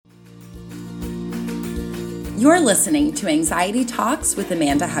You're listening to Anxiety Talks with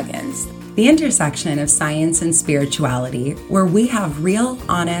Amanda Huggins, the intersection of science and spirituality, where we have real,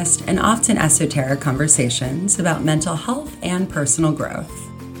 honest, and often esoteric conversations about mental health and personal growth.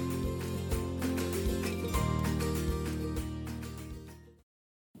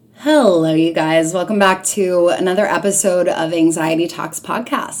 Hello, you guys. Welcome back to another episode of Anxiety Talks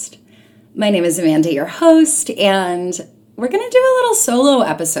podcast. My name is Amanda, your host, and we're going to do a little solo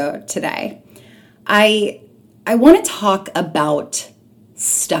episode today. I want to talk about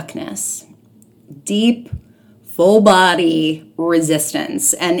stuckness, deep, full body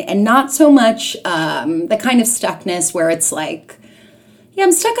resistance, and not so much the kind of stuckness where it's like, yeah,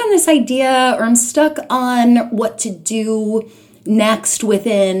 I'm stuck on this idea, or I'm stuck on what to do next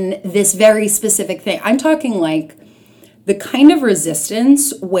within this very specific thing. I'm talking like the kind of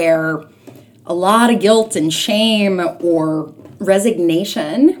resistance where a lot of guilt and shame or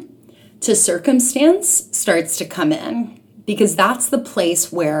resignation to circumstance starts to come in, because that's the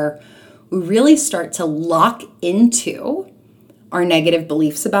place where we really start to lock into our negative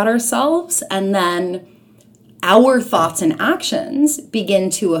beliefs about ourselves, and then our thoughts and actions begin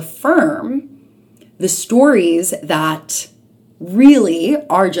to affirm the stories that really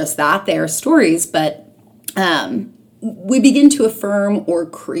are just that. They are stories, but we begin to affirm or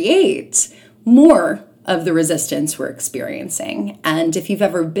create more of the resistance we're experiencing. And if you've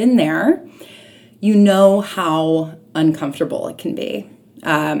ever been there, you know how uncomfortable it can be.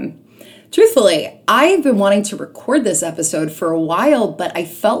 Truthfully, I've been wanting to record this episode for a while, but I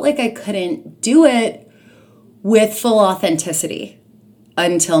felt like I couldn't do it with full authenticity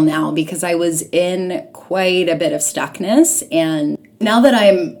until now, because I was in quite a bit of stuckness. And now that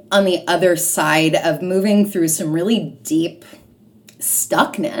I'm on the other side of moving through some really deep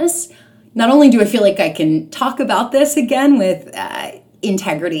stuckness, not only do I feel like I can talk about this again with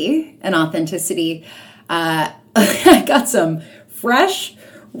integrity and authenticity, I got some fresh,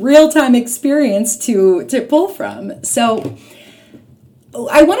 real-time experience to pull from. So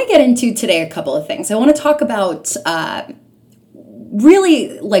I want to get into today a couple of things. I want to talk about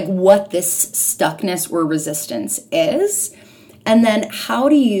really like what this stuckness or resistance is, and then how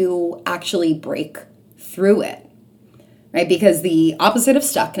do you actually break through it, right? Because the opposite of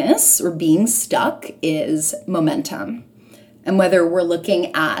stuckness or being stuck is momentum. And whether we're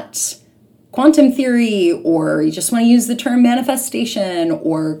looking at quantum theory, or you just want to use the term manifestation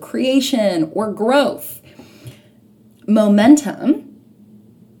or creation or growth, momentum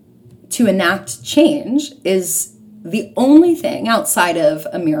to enact change is the only thing outside of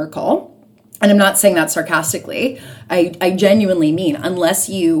a miracle. And I'm not saying that sarcastically. I genuinely mean, unless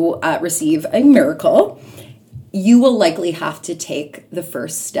you receive a miracle, you will likely have to take the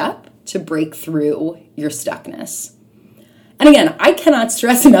first step to break through your stuckness. And again, I cannot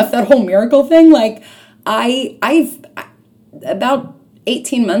stress enough that whole miracle thing. Like I've about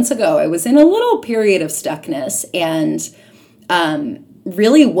 18 months ago, I was in a little period of stuckness, and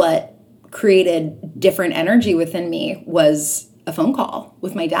really what created different energy within me was a phone call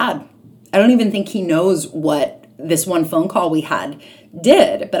with my dad. I don't even think he knows what this one phone call we had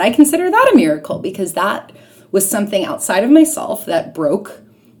did, but I consider that a miracle, because that was something outside of myself that broke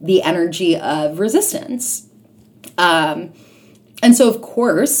the energy of resistance. And so, of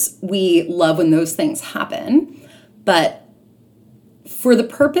course, we love when those things happen, but for the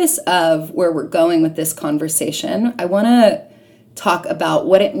purpose of where we're going with this conversation, I want to talk about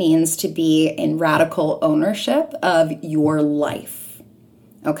what it means to be in radical ownership of your life,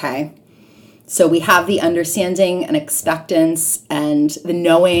 okay? So we have the understanding and expectance and the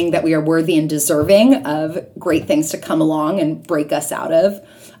knowing that we are worthy and deserving of great things to come along and break us out of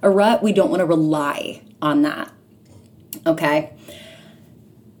a rut. We don't want to rely on that, okay?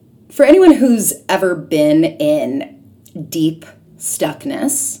 For anyone who's ever been in deep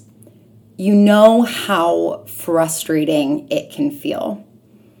stuckness, you know how frustrating it can feel,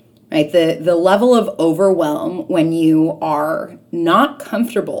 right? The level of overwhelm when you are not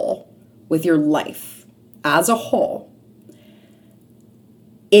comfortable with your life as a whole.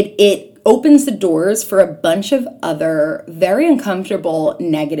 It opens the doors for a bunch of other very uncomfortable,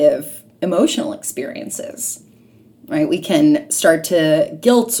 negative emotional experiences, right? We can start to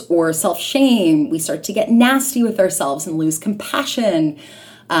guilt or self-shame. We start to get nasty with ourselves and lose compassion.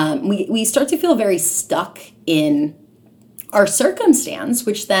 We start to feel very stuck in our circumstance,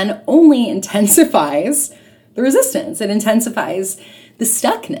 which then only intensifies the resistance. It intensifies the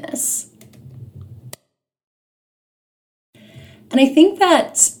stuckness. And I think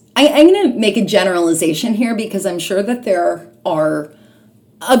that I'm going to make a generalization here, because I'm sure that there are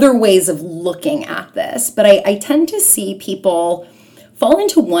other ways of looking at this, but I tend to see people fall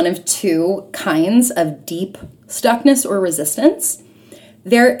into one of two kinds of deep stuckness or resistance.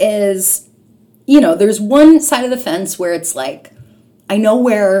 There is, there's one side of the fence where it's like, I know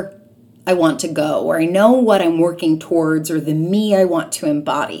where I want to go, or I know what I'm working towards, or the me I want to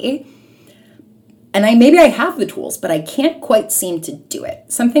embody. And maybe I have the tools, but I can't quite seem to do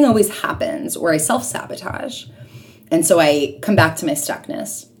it. Something always happens, or I self-sabotage. And so I come back to my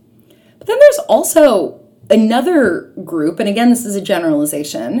stuckness. But then there's also another group, and again, this is a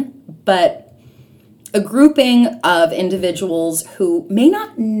generalization, but a grouping of individuals who may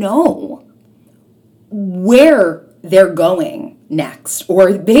not know where they're going next,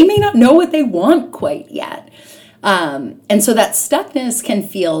 or they may not know what they want quite yet. And so that stuckness can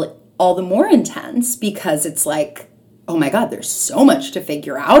feel all the more intense because it's like, oh my God, there's so much to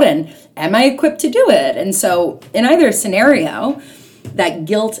figure out, and am I equipped to do it? And so in either scenario, that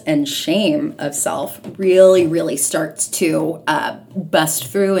guilt and shame of self really, really starts to bust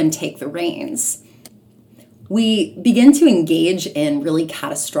through and take the reins. We begin to engage in really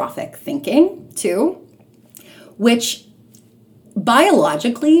catastrophic thinking too, which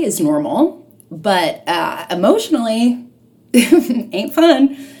biologically is normal, but emotionally ain't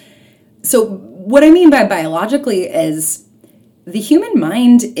fun. So what I mean by biologically is the human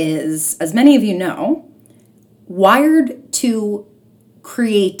mind is, as many of you know, wired to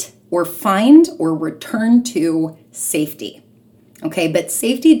create or find or return to safety. Okay, but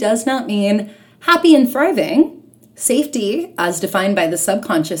safety does not mean happy and thriving. Safety, as defined by the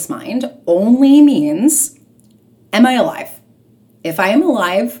subconscious mind, only means, am I alive? If I am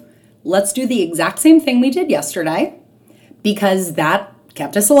alive, let's do the exact same thing we did yesterday because that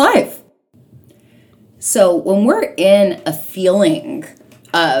kept us alive. So when we're in a feeling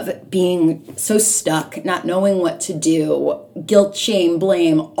of being so stuck, not knowing what to do, guilt, shame,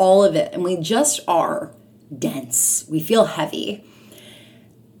 blame, all of it, and we just are dense, we feel heavy,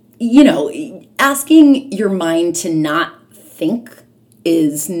 asking your mind to not think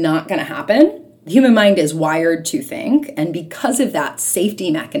is not going to happen. The human mind is wired to think, and because of that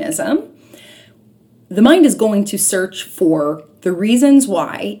safety mechanism, the mind is going to search for the reasons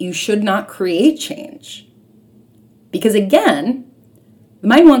why you should not create change. Because again, the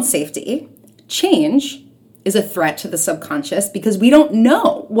mind wants safety. Change is a threat to the subconscious because we don't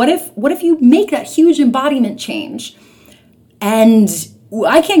know. What if you make that huge embodiment change and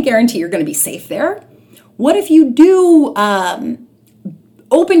I can't guarantee you're going to be safe there? What if you do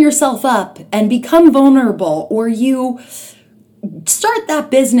open yourself up and become vulnerable, or you start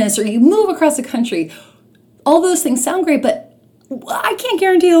that business, or you move across the country? All those things sound great, but I can't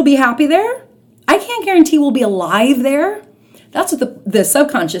guarantee you'll be happy there. I can't guarantee we'll be alive there. That's what the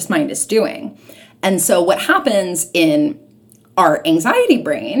subconscious mind is doing. And so what happens in our anxiety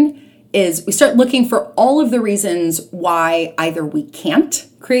brain is we start looking for all of the reasons why either we can't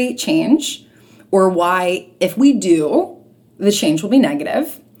create change, or why if we do, the change will be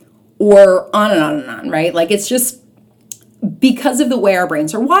negative, or on and on and on, right? Like it's just because of the way our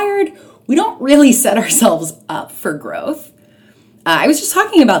brains are wired, we don't really set ourselves up for growth. I was just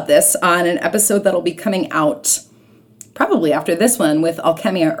talking about this on an episode that'll be coming out probably after this one with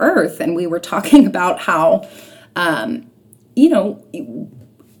Alchemia Earth, and we were talking about how,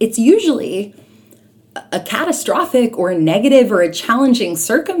 it's usually a catastrophic or a negative or a challenging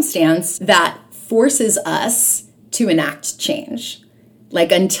circumstance that forces us to enact change.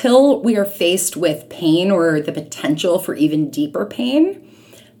 Like until we are faced with pain or the potential for even deeper pain,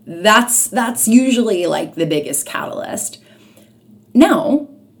 that's usually like the biggest catalyst. Now,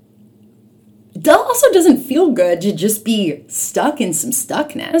 it also doesn't feel good to just be stuck in some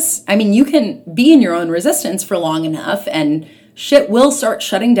stuckness. I mean, you can be in your own resistance for long enough and shit will start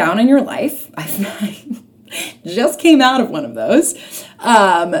shutting down in your life. I just came out of one of those.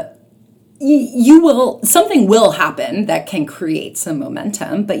 Something will happen that can create some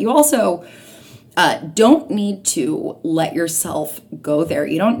momentum, but you also don't need to let yourself go there.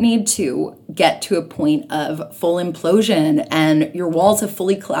 You don't need to get to a point of full implosion and your walls have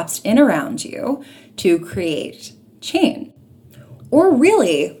fully collapsed in around you to create change. Or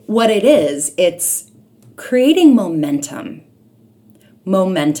really what it is, it's creating momentum.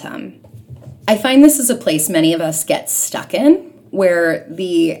 Momentum. I find this is a place many of us get stuck in, where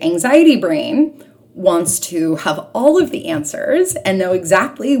the anxiety brain wants to have all of the answers and know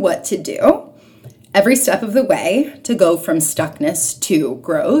exactly what to do every step of the way to go from stuckness to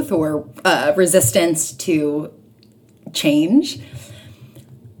growth, or resistance to change.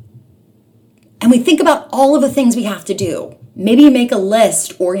 And we think about all of the things we have to do. Maybe you make a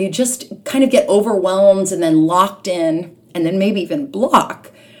list, or you just kind of get overwhelmed and then locked in, and then maybe even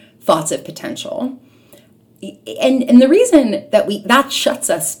block thoughts of potential. And the reason that shuts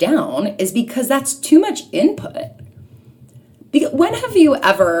us down is because that's too much input. When have you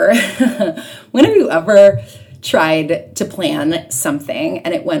ever tried to plan something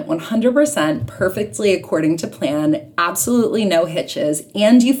and it went 100% perfectly according to plan, absolutely no hitches,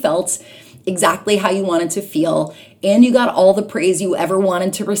 and you felt exactly how you wanted to feel, and you got all the praise you ever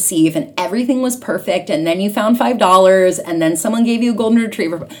wanted to receive, and everything was perfect, and then you found $5, and then someone gave you a golden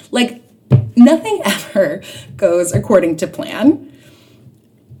retriever? Like, nothing ever goes according to plan.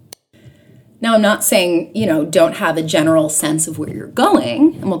 Now, I'm not saying, don't have a general sense of where you're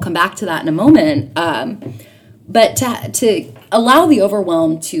going, and we'll come back to that in a moment. But to allow the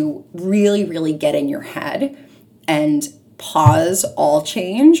overwhelm to really, really get in your head and pause all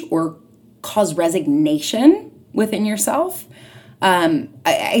change or cause resignation within yourself,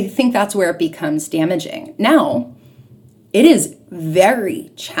 I think that's where it becomes damaging. Now, it is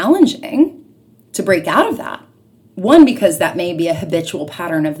very challenging to break out of that. One, because that may be a habitual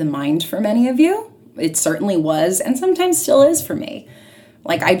pattern of the mind for many of you. It certainly was, and sometimes still is for me.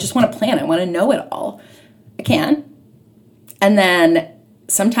 Like, I just want to plan. I want to know it all. I can. And then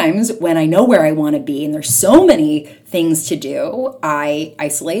sometimes when I know where I want to be and there's so many things to do, I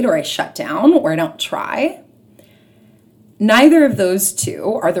isolate or I shut down or I don't try. Neither of those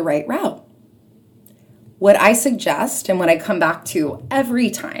two are the right route. What I suggest and what I come back to every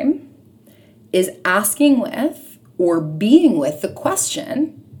time is asking with or being with the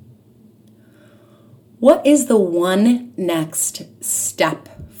question, what is the one next step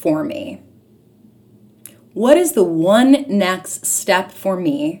for me? What is the one next step for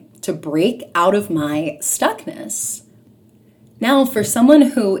me to break out of my stuckness? Now, for someone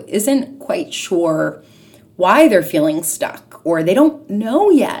who isn't quite sure why they're feeling stuck, or they don't know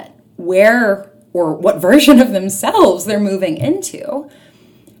yet where or what version of themselves they're moving into,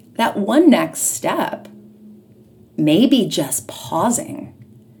 that one next step may be just pausing,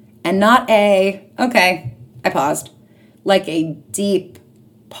 and not okay, I paused, like a deep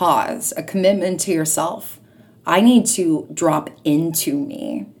pause, a commitment to yourself. I need to drop into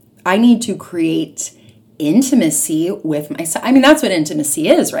me. I need to create intimacy with myself. I mean, that's what intimacy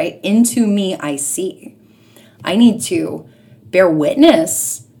is, right? Into me, I see. I need to bear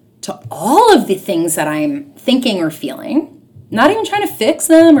witness to all of the things that I'm thinking or feeling. Not even trying to fix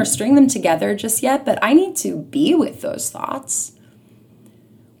them or string them together just yet, but I need to be with those thoughts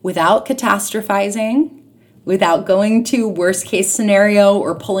without catastrophizing, without going to worst case scenario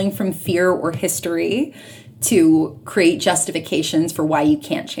or pulling from fear or history to create justifications for why you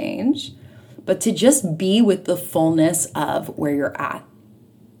can't change, but to just be with the fullness of where you're at.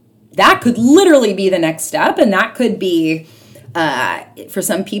 That could literally be the next step, and that could be, for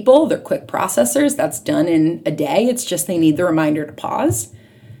some people, they're quick processors. That's done in a day. It's just they need the reminder to pause.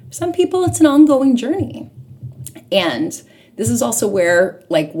 For some people, it's an ongoing journey. And this is also where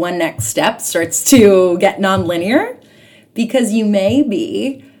one next step starts to get nonlinear, because you may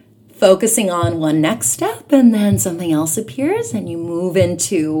be focusing on one next step and then something else appears and you move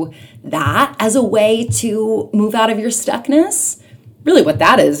into that as a way to move out of your stuckness. Really what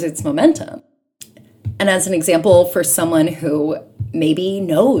that is, it's momentum. And as an example, for someone who maybe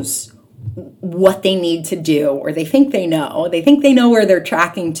knows what they need to do, or they think they know where they're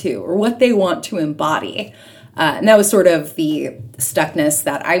tracking to, or what they want to embody. And that was sort of the stuckness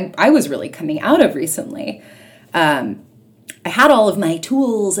that I was really coming out of recently. I had all of my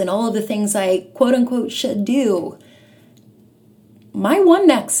tools and all of the things I quote unquote should do. My one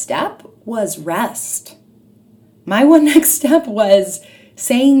next step was rest. My one next step was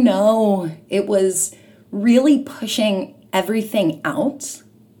saying no. It was really pushing everything out,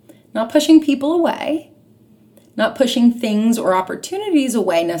 not pushing people away, not pushing things or opportunities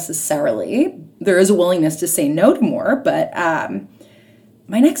away necessarily. There is a willingness to say no to more, but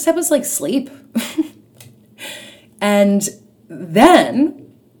my next step was sleep. And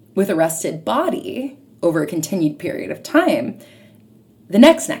then, with a rested body over a continued period of time, the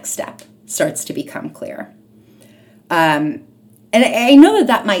next step starts to become clear. And I know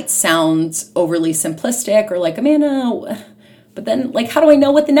that might sound overly simplistic or Amanda, but then how do I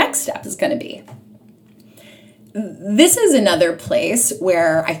know what the next step is going to be? This is another place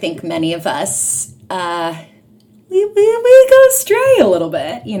where I think many of us, we go astray a little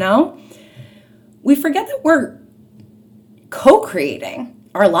bit, We forget that we're co-creating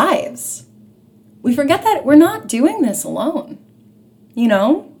our lives. We forget that we're not doing this alone,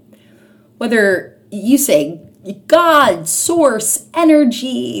 Whether you say God, source,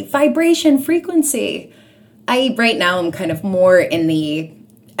 energy, vibration, frequency. I right now am kind of more in the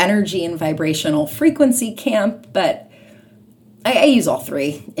energy and vibrational frequency camp, but I use all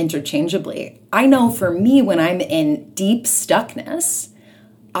three interchangeably. I know for me, when I'm in deep stuckness,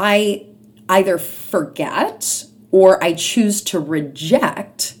 I either forget or I choose to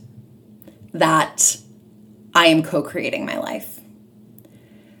reject that I am co-creating my life.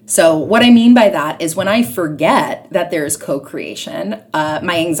 So what I mean by that is when I forget that there's co-creation,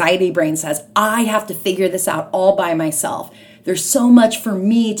 my anxiety brain says, I have to figure this out all by myself. There's so much for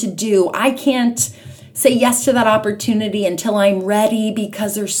me to do. I can't say yes to that opportunity until I'm ready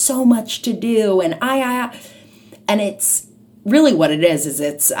because there's so much to do. And and it's really what it is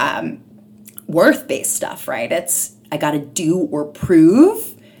it's worth-based stuff, right? It's I got to do or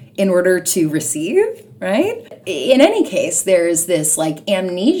prove in order to receive, right? In any case, there's this like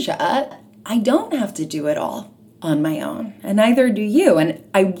amnesia. I don't have to do it all on my own, and neither do you. And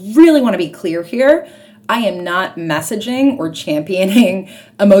I really want to be clear here. I am not messaging or championing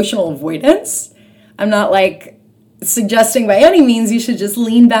emotional avoidance. I'm not like suggesting by any means you should just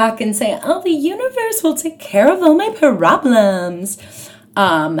lean back and say, oh, the universe will take care of all my problems.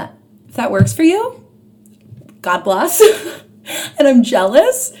 If that works for you, God bless. And I'm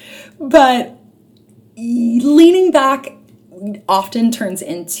jealous, but leaning back often turns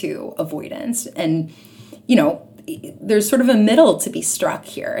into avoidance. And, there's sort of a middle to be struck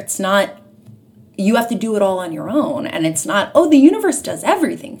here. It's not, you have to do it all on your own. And it's not, oh, the universe does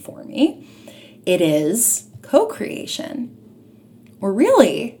everything for me. It is co-creation, or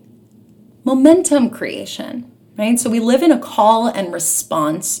really momentum creation, right? So we live in a call and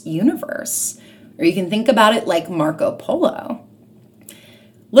response universe. Or you can think about it like Marco Polo.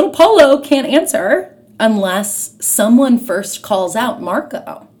 Little Polo can't answer unless someone first calls out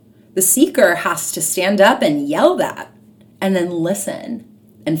Marco. The seeker has to stand up and yell that, and then listen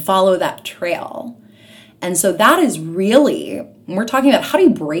and follow that trail. And so that is really, when we're talking about how do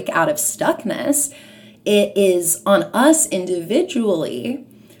you break out of stuckness, it is on us individually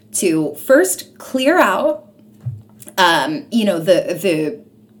to first clear out, the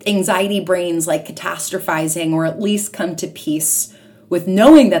anxiety brains like catastrophizing, or at least come to peace with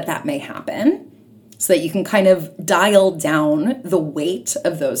knowing that may happen, so that you can kind of dial down the weight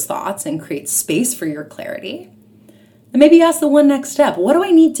of those thoughts and create space for your clarity. And maybe ask the one next step. What do I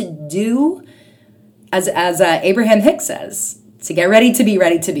need to do, as Abraham Hicks says, to get ready to be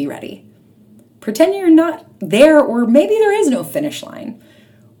ready to be ready? Pretend you're not there, or maybe there is no finish line.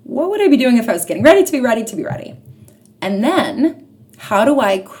 What would I be doing if I was getting ready to be ready to be ready? And then, how do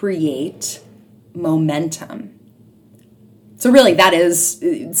I create momentum? So really, that is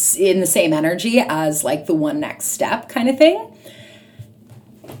it's in the same energy as like the one next step kind of thing.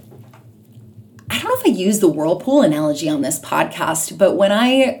 I don't know if I use the whirlpool analogy on this podcast, but when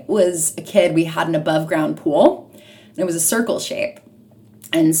I was a kid, we had an above ground pool, and it was a circle shape.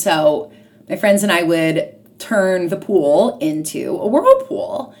 And so my friends and I would turn the pool into a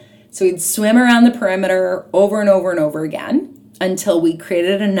whirlpool. So we'd swim around the perimeter over and over and over again until we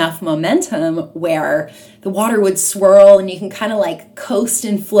created enough momentum where the water would swirl and you can kind of like coast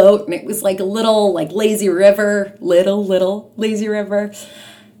and float. And it was like a little like lazy river, little lazy river.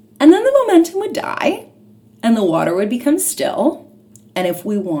 And then the momentum would die and the water would become still. And if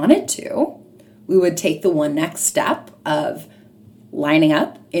we wanted to, we would take the one next step of lining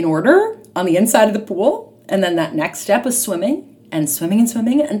up in order on the inside of the pool. And then that next step was swimming and swimming and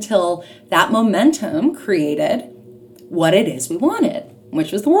swimming until that momentum created what it is we wanted,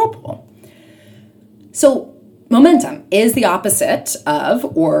 which was the whirlpool. So momentum is the opposite of,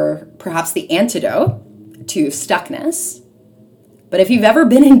 or perhaps the antidote to, stuckness. But if you've ever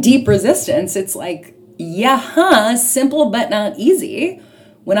been in deep resistance, it's like, simple but not easy.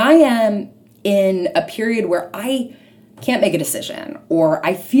 When I am in a period where I can't make a decision, or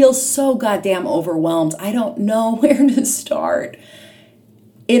I feel so goddamn overwhelmed, I don't know where to start,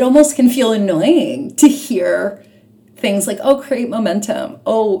 it almost can feel annoying to hear things like, oh, create momentum,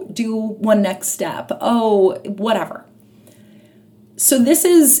 oh, do one next step, oh, whatever. So this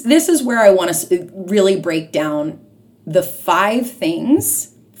is where I want to really break down the 5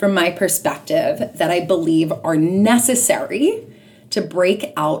 things from my perspective that I believe are necessary to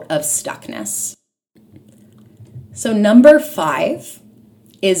break out of stuckness. So number 5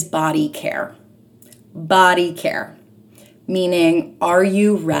 is body care. Body care, meaning, are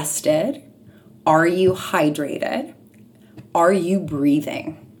you rested? Are you hydrated? Are you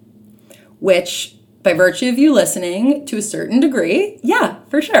breathing? Which, by virtue of you listening to a certain degree, yeah,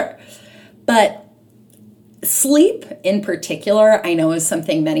 for sure. But sleep in particular, I know, is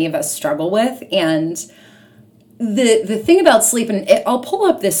something many of us struggle with. And the thing about sleep, and I'll pull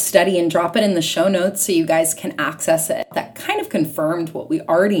up this study and drop it in the show notes so you guys can access it, that kind of confirmed what we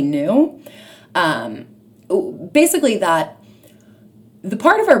already knew. Basically that the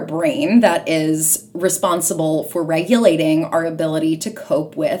part of our brain that is responsible for regulating our ability to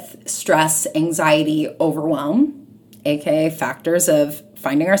cope with stress, anxiety, overwhelm, aka factors of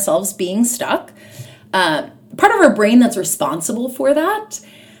finding ourselves being stuck, part of our brain that's responsible for that,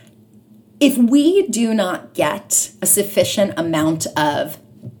 if we do not get a sufficient amount of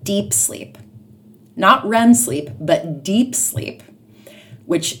deep sleep, not REM sleep, but deep sleep,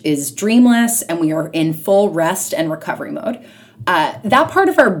 which is dreamless and we are in full rest and recovery mode, that part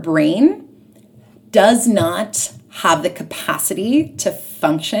of our brain does not have the capacity to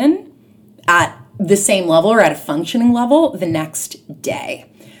function at the same level or at a functioning level the next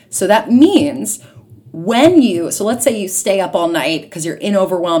day. So that means so let's say you stay up all night because you're in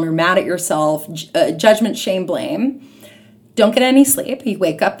overwhelm, you're mad at yourself, judgment, shame, blame, don't get any sleep, you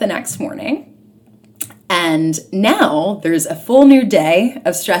wake up the next morning, and now there's a full new day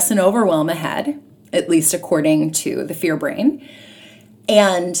of stress and overwhelm ahead, at least according to the fear brain.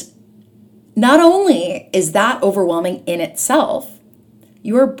 And not only is that overwhelming in itself,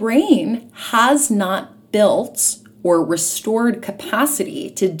 your brain has not built or restored capacity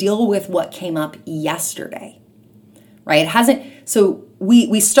to deal with what came up yesterday, right? It hasn't. So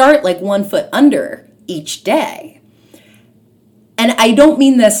we start like 1 foot under each day. And I don't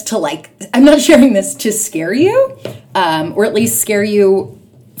mean this to I'm not sharing this to scare you, or at least scare you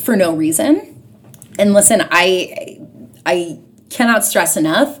for no reason. And listen, I cannot stress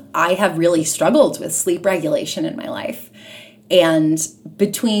enough, I have really struggled with sleep regulation in my life. And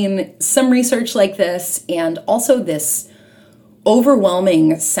between some research like this and also this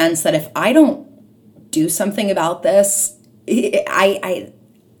overwhelming sense that if I don't do something about this,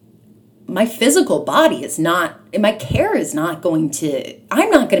 my physical body is not, my care is not going to, I'm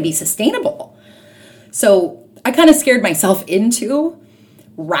not going to be sustainable. So I kind of scared myself into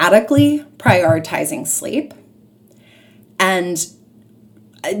radically prioritizing sleep. And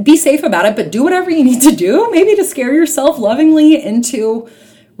be safe about it, but do whatever you need to do, maybe to scare yourself lovingly into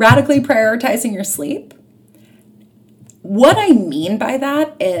radically prioritizing your sleep. What I mean by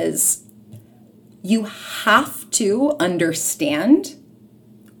that is you have to understand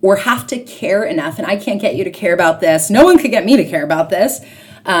or have to care enough, and I can't get you to care about this. No one could get me to care about this.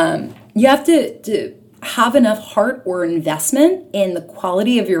 You have to have enough heart or investment in the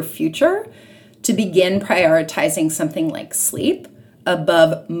quality of your future to begin prioritizing something like sleep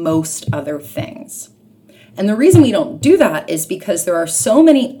above most other things. And the reason we don't do that is because there are so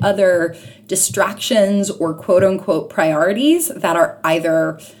many other distractions or quote unquote priorities that are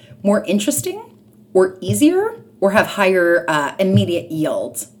either more interesting or easier or have higher immediate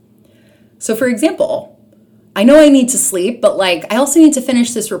yield. So for example, I know I need to sleep, but I also need to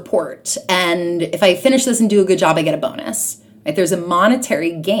finish this report. And if I finish this and do a good job, I get a bonus. Right? There's a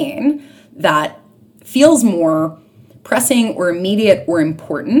monetary gain that feels more pressing or immediate or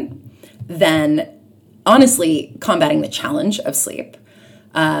important than honestly combating the challenge of sleep,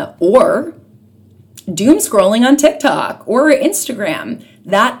 or doom scrolling on TikTok or Instagram.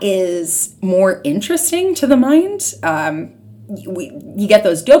 That is more interesting to the mind. You get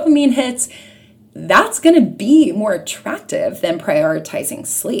those dopamine hits. That's going to be more attractive than prioritizing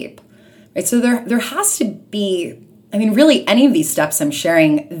sleep, right? So there has to be, really any of these steps I'm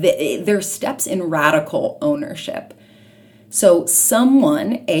sharing, they're steps in radical ownership. So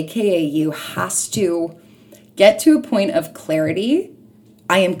someone, aka you, has to get to a point of clarity.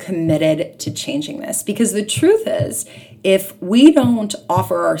 I am committed to changing this, because the truth is, if we don't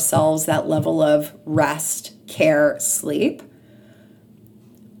offer ourselves that level of rest, care, sleep,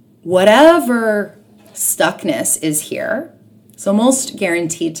 whatever stuckness is here is almost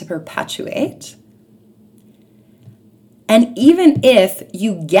guaranteed to perpetuate. And even if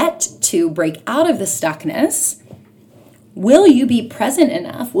you get to break out of the stuckness, will you be present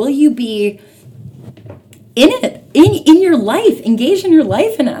enough? Will you be in it, in your life, engaged in your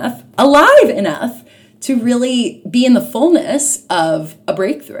life enough, alive enough to really be in the fullness of a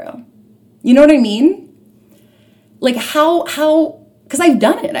breakthrough? You know what I mean? How, because I've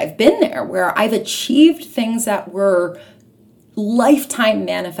done it. I've been there where I've achieved things that were lifetime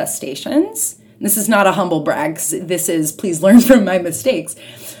manifestations. This is not a humble brag. This is, please learn from my mistakes.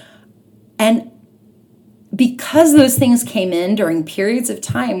 And because those things came in during periods of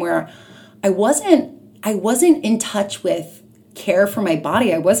time where I wasn't in touch with care for my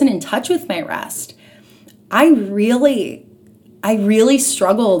body, I wasn't in touch with my rest, I really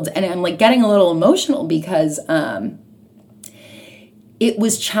struggled, and I'm getting a little emotional because it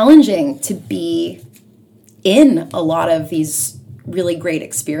was challenging to be in a lot of these really great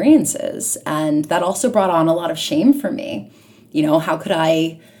experiences, and that also brought on a lot of shame for me. How could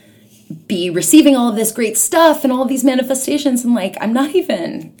I be receiving all of this great stuff and all of these manifestations, and like, I'm not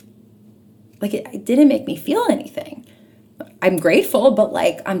even, like, it didn't make me feel anything. I'm grateful, but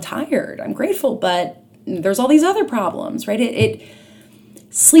like, I'm tired. I'm grateful, but there's all these other problems, right?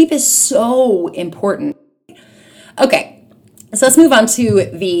 Sleep is so important. Okay, so let's move on to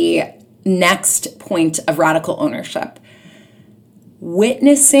the next point of radical ownership.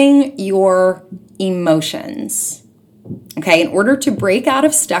 Witnessing your emotions. Okay, in order to break out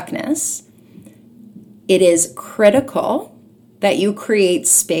of stuckness, it is critical that you create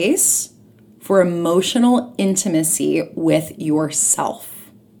space for emotional intimacy with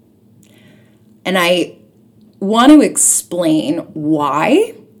yourself. And I want to explain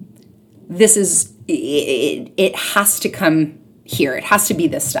why this is, it has to come here. It has to be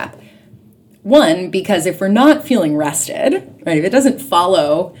this step. One, because if we're not feeling rested, right, if it doesn't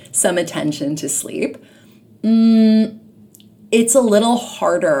follow some attention to sleep, it's a little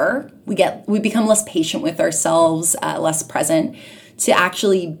harder. We become less patient with ourselves, less present to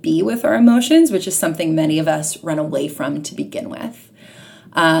actually be with our emotions, which is something many of us run away from to begin with.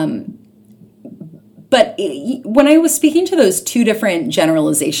 But when I was speaking to those two different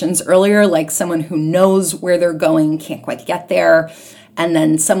generalizations earlier, like someone who knows where they're going, can't quite get there, and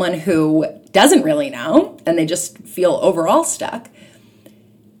then someone who doesn't really know, and they just feel overall stuck,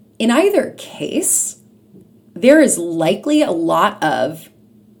 in either case, there is likely a lot of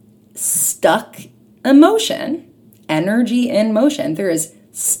stuck emotion, energy in motion. There is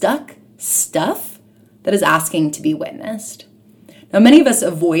stuck stuff that is asking to be witnessed. Now, many of us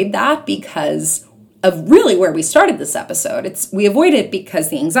avoid that because of really where we started this episode. We avoid it because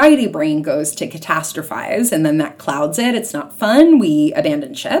the anxiety brain goes to catastrophize, and then that clouds it. It's not fun. We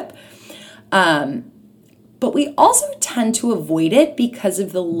abandon ship. But we also tend to avoid it because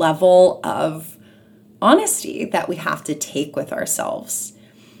of the level of honesty that we have to take with ourselves.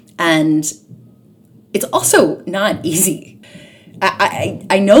 And it's also not easy.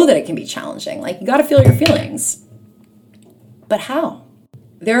 I know that it can be challenging. Like, you got to feel your feelings. But how?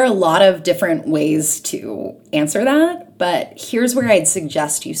 There are a lot of different ways to answer that, but here's where I'd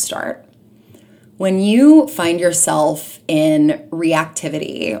suggest you start. When you find yourself in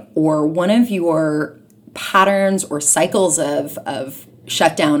reactivity, or one of your patterns or cycles of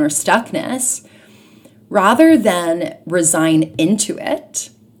shutdown or stuckness, rather than resign into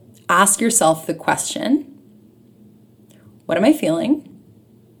it, ask yourself the question, what am I feeling?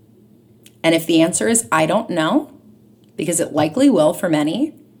 And if the answer is, I don't know, because it likely will for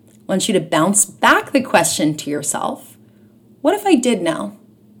many, I want you to bounce back the question to yourself. What if I did know?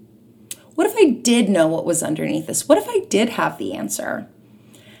 What if I did know what was underneath this? What if I did have the answer?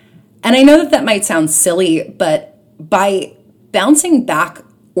 And I know that might sound silly, but by bouncing back,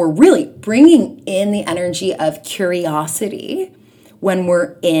 or really bringing in the energy of curiosity when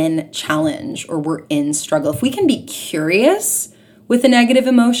we're in challenge or we're in struggle, if we can be curious with a negative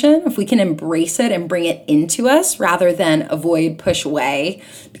emotion, if we can embrace it and bring it into us rather than avoid, push away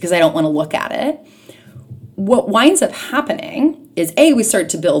because I don't want to look at it, what winds up happening is, A, we start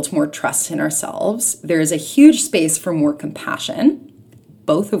to build more trust in ourselves. There is a huge space for more compassion,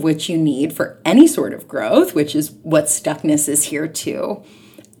 both of which you need for any sort of growth, which is what stuckness is here to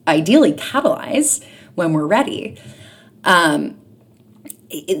ideally catalyze when we're ready. That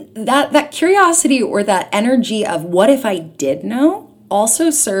curiosity or that energy of what if I did know also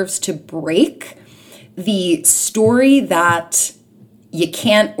serves to break the story that you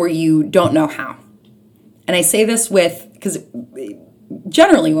can't or you don't know how. And I say this because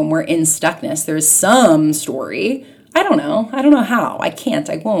generally when we're in stuckness, there's some story. I don't know how. I can't,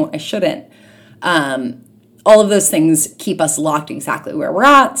 I won't, I shouldn't. All of those things keep us locked exactly where we're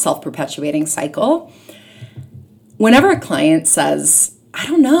at, self-perpetuating cycle. Whenever a client says, I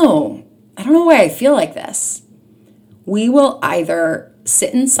don't know why I feel like this, we will either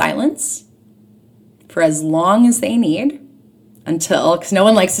sit in silence for as long as they need until, because no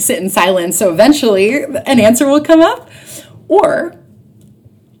one likes to sit in silence, so eventually an answer will come up, or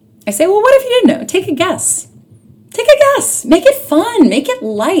I say, well, what if you didn't know? Take a guess. Make it fun. Make it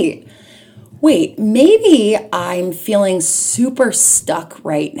light. Wait, maybe I'm feeling super stuck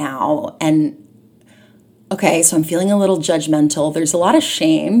right now. And okay, so I'm feeling a little judgmental. There's a lot of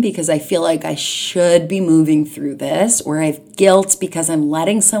shame because I feel like I should be moving through this, or I have guilt because I'm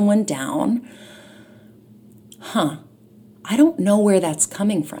letting someone down. I don't know where that's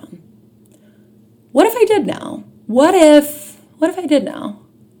coming from. What if I did know? What if I did know?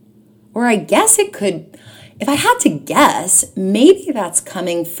 Or I guess it could, if I had to guess, maybe that's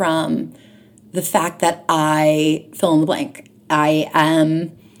coming from the fact that I fill in the blank. I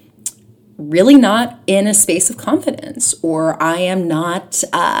am really not in a space of confidence, or I am not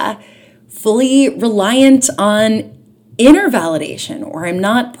fully reliant on inner validation, or I'm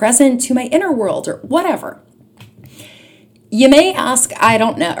not present to my inner world, or whatever. You may ask, I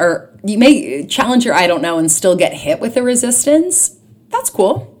don't know, or you may challenge your I don't know and still get hit with the resistance. That's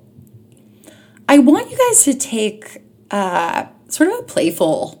cool. I want you guys to take sort of a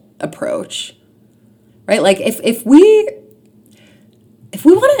playful approach, right? Like if we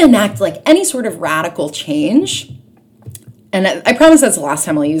want to enact like any sort of radical change, and I promise that's the last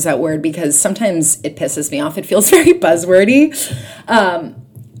time I'll use that word because sometimes it pisses me off. It feels very buzzwordy.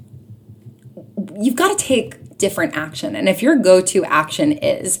 You've got to take different action. And if your go-to action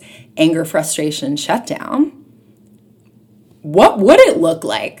is anger, frustration, shutdown, what would it look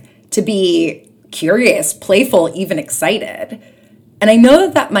like to be curious, playful, even excited? And I know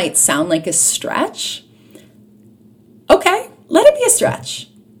that might sound like a stretch. Okay, let it be a stretch.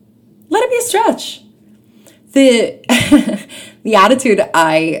 Let it be a stretch. The attitude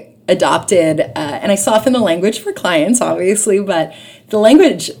I adopted, and I soften the language for clients, obviously, but the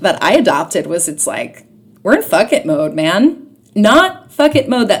language that I adopted was it's like, we're in fuck it mode, man. Not fuck it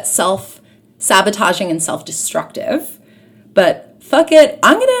mode that's self-sabotaging and self-destructive, but fuck it,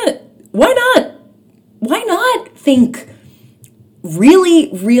 why not? Why not think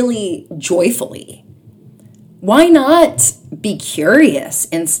really, really joyfully? Why not be curious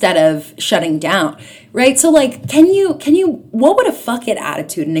instead of shutting down, right? So like, what would a fuck it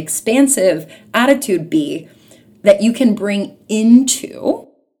attitude, an expansive attitude be that you can bring into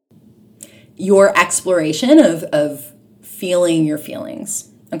your exploration of feeling your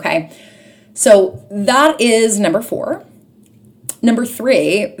feelings, okay? So that is number 4. Number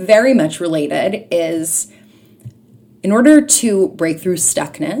 3, very much related, is in order to break through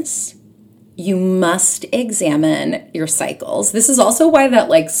stuckness, you must examine your cycles. This is also why that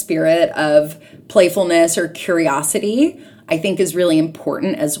like spirit of playfulness or curiosity, I think, is really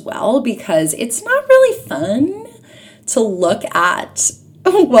important as well, because it's not really fun to look at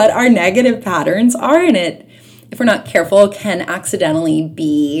what our negative patterns are, and it, if we're not careful, can accidentally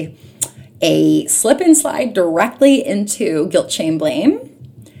be a slip and slide directly into guilt, shame, blame.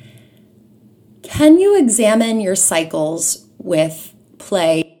 Can you examine your cycles with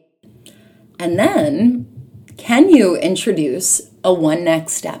play? And then can you introduce a one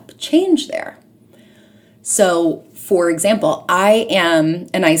next step change there? So for example, I am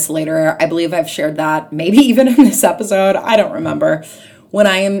an isolator. I believe I've shared that maybe even in this episode. I don't remember. When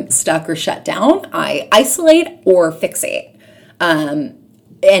I am stuck or shut down, I isolate or fixate. And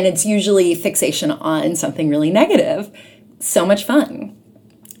it's usually fixation on something really negative. So much fun.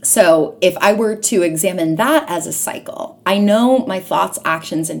 So if I were to examine that as a cycle, I know my thoughts,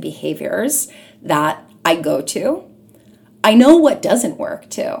 actions, and behaviors that I go to. I know what doesn't work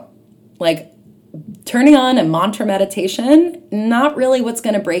too. Like turning on a mantra meditation, not really what's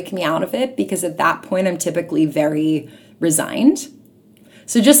going to break me out of it, because at that point I'm typically very resigned.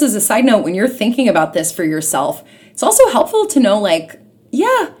 So just as a side note, when you're thinking about this for yourself, it's also helpful to know like,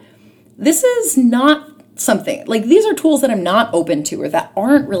 yeah, this is not something, like these are tools that I'm not open to or that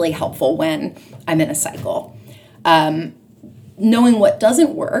aren't really helpful when I'm in a cycle. Knowing what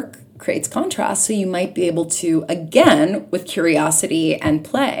doesn't work creates contrast, so you might be able to, again, with curiosity and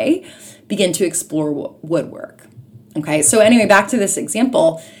play, begin to explore what would work. Okay, so anyway, back to this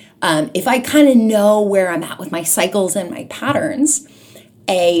example. If I kind of know where I'm at with my cycles and my patterns,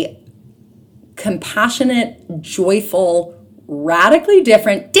 a compassionate, joyful, radically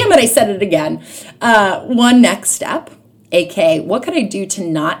different, damn it, I said it again, one next step, aka what could I do to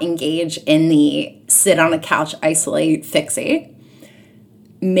not engage in the sit on a couch, isolate, fixate?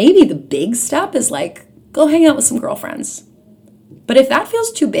 Maybe the big step is like, go hang out with some girlfriends. But if that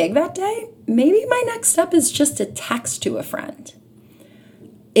feels too big that day, maybe my next step is just to text to a friend.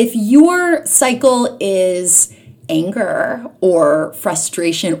 If your cycle is anger or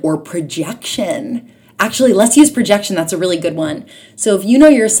frustration or projection, actually, let's use projection. That's a really good one. So if you know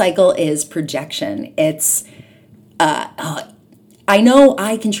your cycle is projection, it's, I know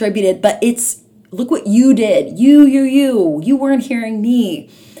I contributed, but it's, look what you did. You weren't hearing me.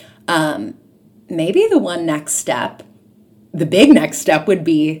 Maybe the one next step, the big next step would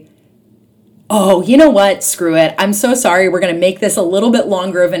be, oh, you know what? Screw it. I'm so sorry. We're going to make this a little bit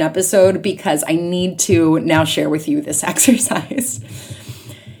longer of an episode because I need to now share with you this exercise.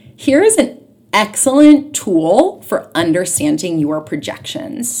 Here is an excellent tool for understanding your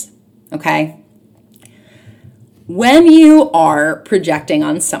projections, okay? When you are projecting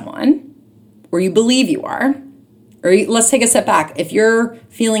on someone, or you believe you are, or let's take a step back. If you're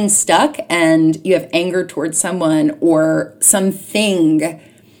feeling stuck and you have anger towards someone or something,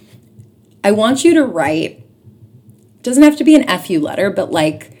 I want you to write, doesn't have to be an FU letter, but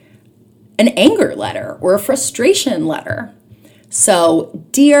like an anger letter or a frustration letter. So,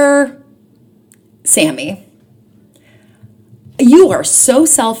 dear Sammy, you are so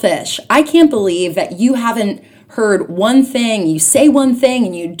selfish. I can't believe that you haven't heard one thing, you say one thing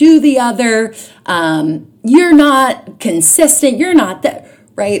and you do the other. You're not consistent. You're not that,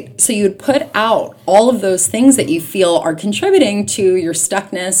 right? So you would put out all of those things that you feel are contributing to your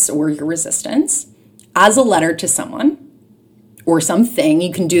stuckness or your resistance as a letter to someone or something.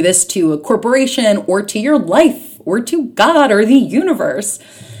 You can do this to a corporation or to your life or to God or the universe.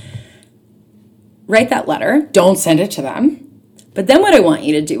 Write that letter. Don't send it to them. But then what I want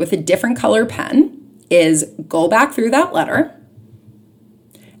you to do with a different color pen is go back through that letter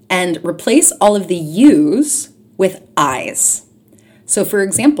and replace all of the yous with I's. So for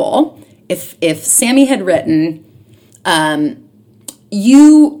example, if Sammy had written, I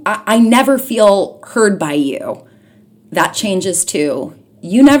never feel heard by you, that changes to,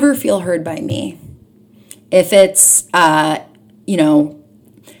 you never feel heard by me. If it's, you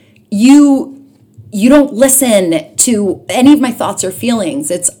don't listen to any of my thoughts or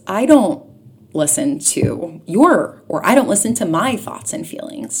feelings, it's, I don't listen to I don't listen to my thoughts and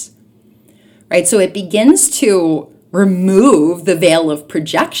feelings, right? So it begins to remove the veil of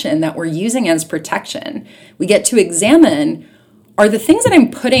projection that we're using as protection. We get to examine, are the things that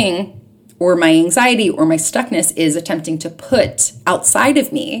I'm putting, or my anxiety or my stuckness is attempting to put outside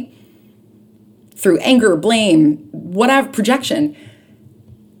of me through anger, blame, whatever, projection,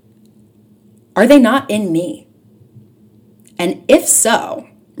 are they not in me? And if so,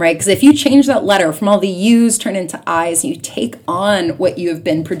 right, because if you change that letter from all the U's turn into I's and you take on what you have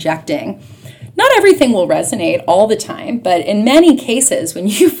been projecting, not everything will resonate all the time, but in many cases, when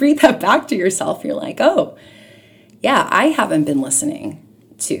you read that back to yourself, you're like, oh, yeah, I haven't been listening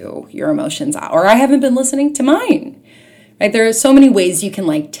to your emotions, or I haven't been listening to mine, right? There are so many ways you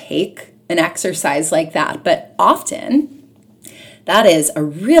can take an exercise like that, but often that is a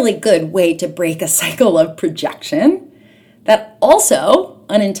really good way to break a cycle of projection that also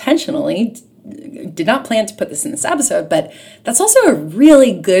unintentionally, did not plan to put this in this episode, but that's also a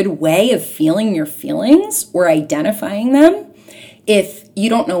really good way of feeling your feelings or identifying them if you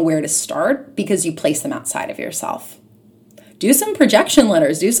don't know where to start because you place them outside of yourself. Do some projection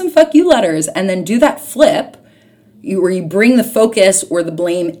letters, do some fuck you letters, and then do that flip where you bring the focus or the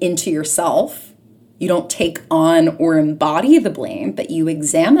blame into yourself. You don't take on or embody the blame, but you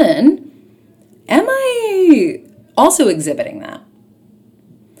examine, am I also exhibiting that?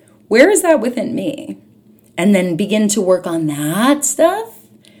 Where is that within me? And then begin to work on that stuff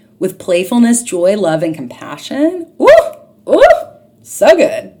with playfulness, joy, love, and compassion. Woo! Woo! So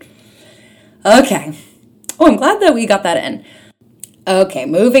good. Okay. Oh, I'm glad that we got that in. Okay,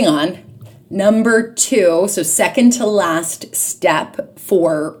 moving on. Number 2, so second to last step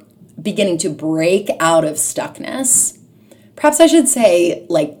for beginning to break out of stuckness. Perhaps I should say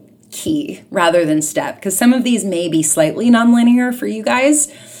key rather than step, because some of these may be slightly nonlinear for you guys.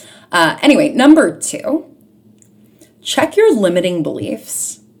 Anyway, number 2, check your limiting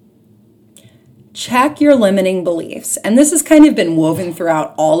beliefs. Check your limiting beliefs. And this has kind of been woven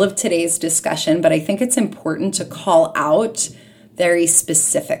throughout all of today's discussion, but I think it's important to call out very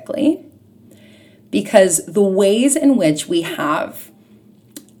specifically because the ways in which we have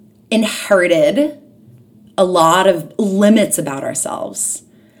inherited a lot of limits about ourselves.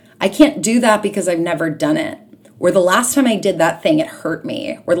 I can't do that because I've never done it. Or the last time I did that thing, it hurt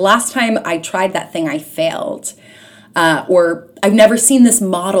me. Or the last time I tried that thing, I failed. Or I've never seen this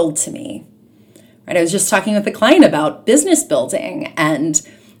modeled to me. Right? I was just talking with a client about business building. And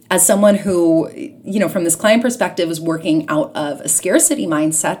as someone who, from this client perspective, was working out of a scarcity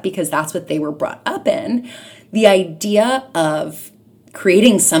mindset because that's what they were brought up in, the idea of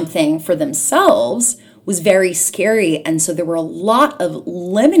creating something for themselves was very scary. And so there were a lot of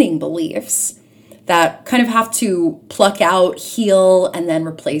limiting beliefs that kind of have to pluck out, heal, and then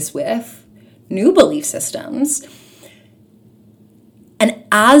replace with new belief systems. And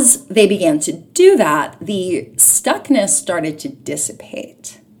as they began to do that, the stuckness started to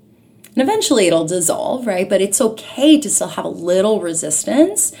dissipate. And eventually it'll dissolve, right? But it's okay to still have a little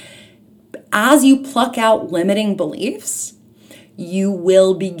resistance. As you pluck out limiting beliefs, you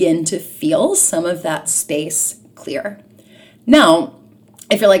will begin to feel some of that space clear. Now,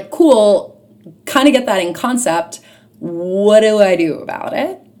 if you're like, cool, kind of get that in concept, what do I do about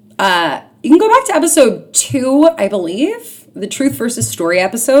it? You can go back to episode 2, I believe, the truth versus story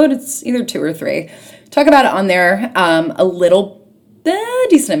episode. It's either 2 or 3. Talk about it on there a little bit,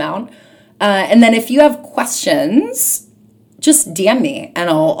 decent amount. And then if you have questions, just DM me and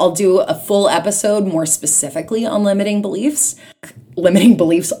I'll do a full episode more specifically on limiting beliefs. limiting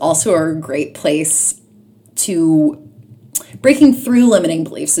beliefs also are a great place to, breaking through limiting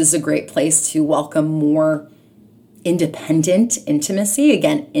beliefs is a great place to welcome more independent intimacy.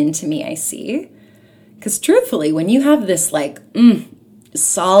 Again, into me, I see. Because truthfully, when you have this like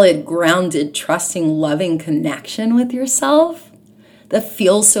solid, grounded, trusting, loving connection with yourself that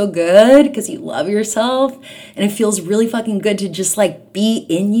feels so good because you love yourself, and it feels really fucking good to just like be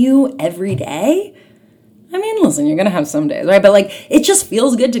in you every day. I mean, listen, you're going to have some days, right? But like, it just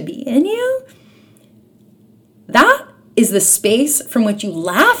feels good to be in you. That is the space from which you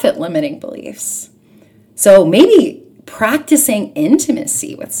laugh at limiting beliefs. So maybe practicing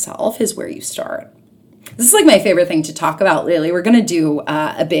intimacy with self is where you start. This is like my favorite thing to talk about lately. We're going to do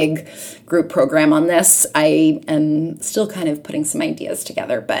a big group program on this. I am still kind of putting some ideas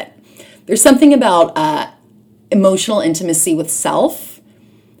together, but there's something about emotional intimacy with self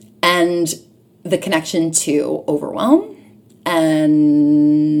and the connection to overwhelm.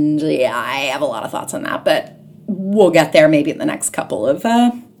 And yeah, I have a lot of thoughts on that, but we'll get there maybe in the next couple of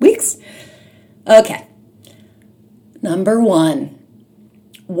weeks. Okay. Number 1,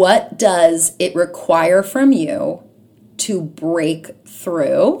 what does it require from you to break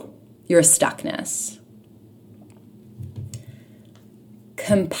through your stuckness?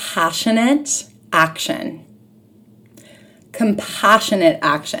 Compassionate action. Compassionate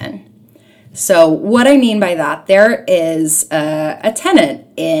action. So what I mean by that, there is a tenet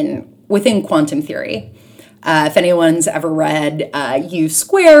within quantum theory. If anyone's ever read U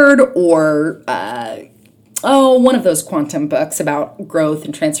Squared or one of those quantum books about growth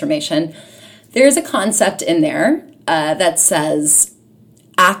and transformation, there's a concept in there that says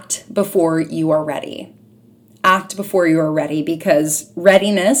act before you are ready. Act before you are ready, because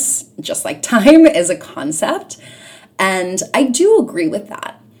readiness, just like time, is a concept. And I do agree with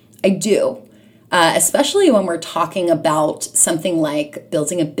that. I do. Especially when we're talking about something like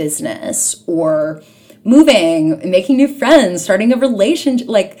building a business or moving, making new friends, starting a relationship.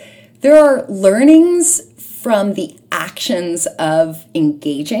 Like, there are learnings from the actions of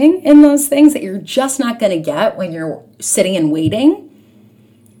engaging in those things that you're just not going to get when you're sitting and waiting.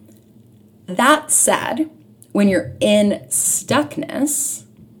 That said, when you're in stuckness,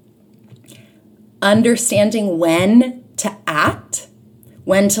 understanding when to act,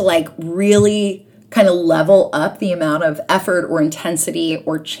 when to like really kind of level up the amount of effort or intensity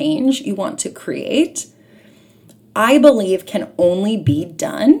or change you want to create, I believe can only be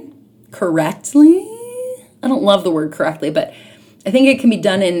done correctly. I don't love the word correctly, but I think it can be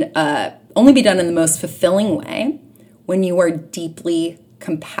done only be done in the most fulfilling way when you are deeply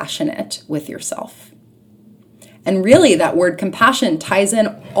compassionate with yourself. And really, that word compassion ties in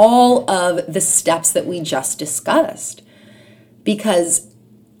all of the steps that we just discussed. Because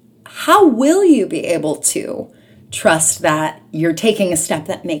how will you be able to trust that you're taking a step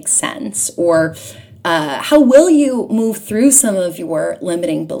that makes sense? Or how will you move through some of your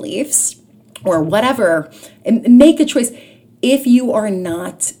limiting beliefs or whatever, and make a choice if you are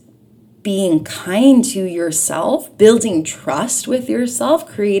not being kind to yourself, building trust with yourself,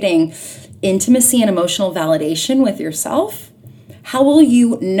 creating intimacy and emotional validation with yourself? How will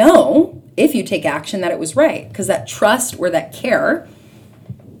you know if you take action that it was right? Because that trust or that care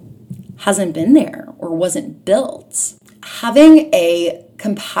hasn't been there or wasn't built. Having a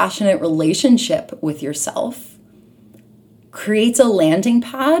compassionate relationship with yourself creates a landing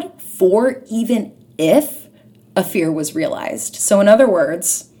pad for even if a fear was realized. So in other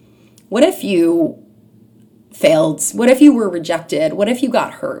words, what if you failed? What if you were rejected? What if you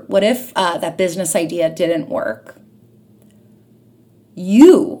got hurt? What if that business idea didn't work?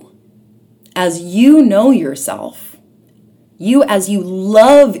 You, as you know yourself, you as you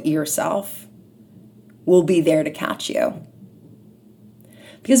love yourself, will be there to catch you.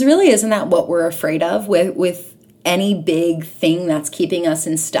 Because really, isn't that what we're afraid of with any big thing that's keeping us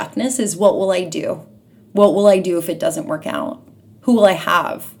in stuckness? Is what will I do? What will I do if it doesn't work out? Who will I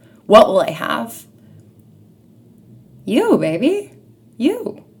have? What will I have? You, baby.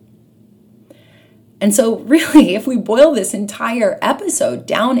 You. And so really, if we boil this entire episode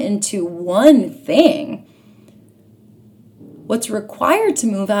down into one thing, what's required to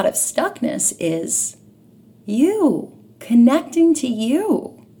move out of stuckness is you, connecting to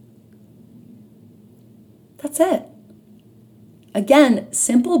you. That's it. Again,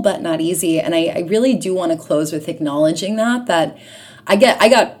 simple but not easy. And I really do want to close with acknowledging that I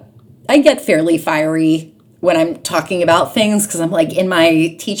get fairly fiery when I'm talking about things because I'm like in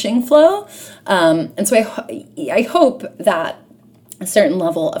my teaching flow. And so I hope that a certain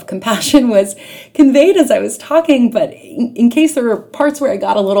level of compassion was conveyed as I was talking, but in case there were parts where I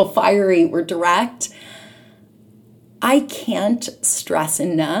got a little fiery or direct, I can't stress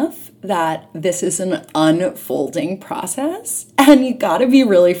enough that this is an unfolding process, and you got to be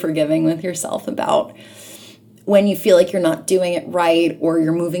really forgiving with yourself about when you feel like you're not doing it right, or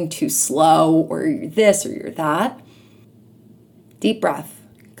you're moving too slow, or you're this or you're that. Deep breath.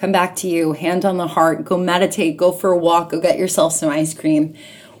 Come back to you, hand on the heart, go meditate, go for a walk, go get yourself some ice cream.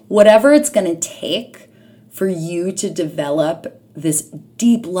 Whatever it's going to take for you to develop this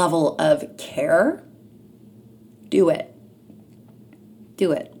deep level of care, do it.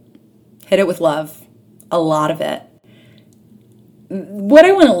 Do it. Hit it with love. A lot of it. What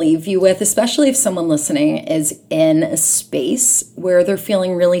I want to leave you with, especially if someone listening is in a space where they're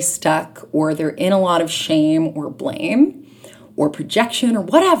feeling really stuck, or they're in a lot of shame or blame or projection or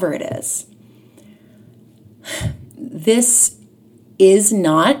whatever it is, this is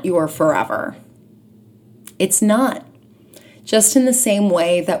not your forever. It's not. Just in the same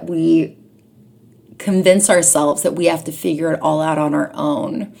way that we convince ourselves that we have to figure it all out on our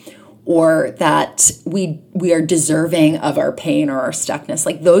own, or that we are deserving of our pain or our stuckness.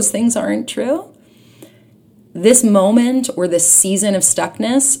 Like, those things aren't true. This moment or this season of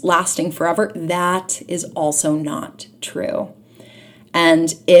stuckness lasting forever, that is also not true.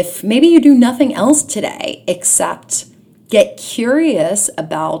 And if maybe you do nothing else today except get curious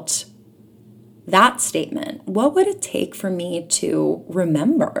about that statement, what would it take for me to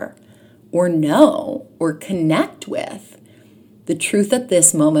remember or know or connect with the truth that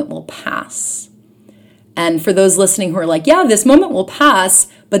this moment will pass? And for those listening who are like, yeah, this moment will pass,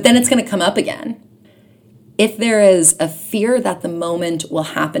 but then it's going to come up again. If there is a fear that the moment will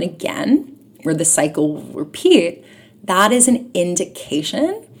happen again, where the cycle will repeat, that is an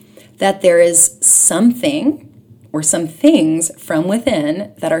indication that there is something or some things from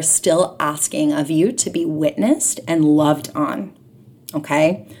within that are still asking of you to be witnessed and loved on.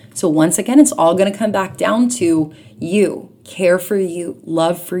 Okay? So once again, it's all going to come back down to you, care for you,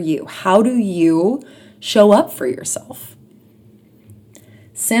 love for you. How do you show up for yourself?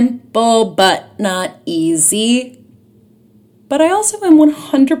 Simple, but not easy. But I also am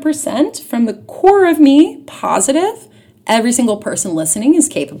 100% from the core of me positive. Every single person listening is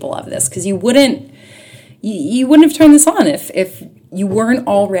capable of this, because you wouldn't have turned this on if you weren't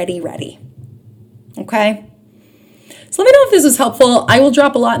already ready. Okay? So let me know if this was helpful. I will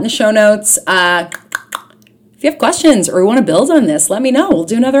drop a lot in the show notes. If you have questions or want to build on this, let me know. We'll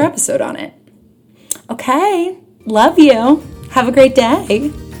do another episode on it. Okay. Love you. Have a great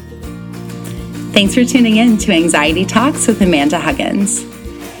day. Thanks for tuning in to Anxiety Talks with Amanda Huggins.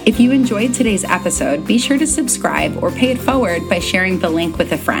 If you enjoyed today's episode, be sure to subscribe or pay it forward by sharing the link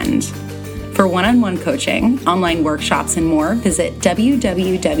with a friend. For one-on-one coaching, online workshops, and more, visit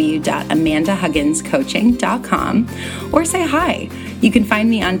www.amandahugginscoaching.com or say hi. You can find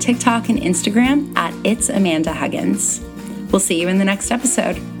me on TikTok and Instagram at It's Amanda Huggins. We'll see you in the next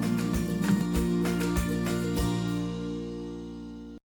episode.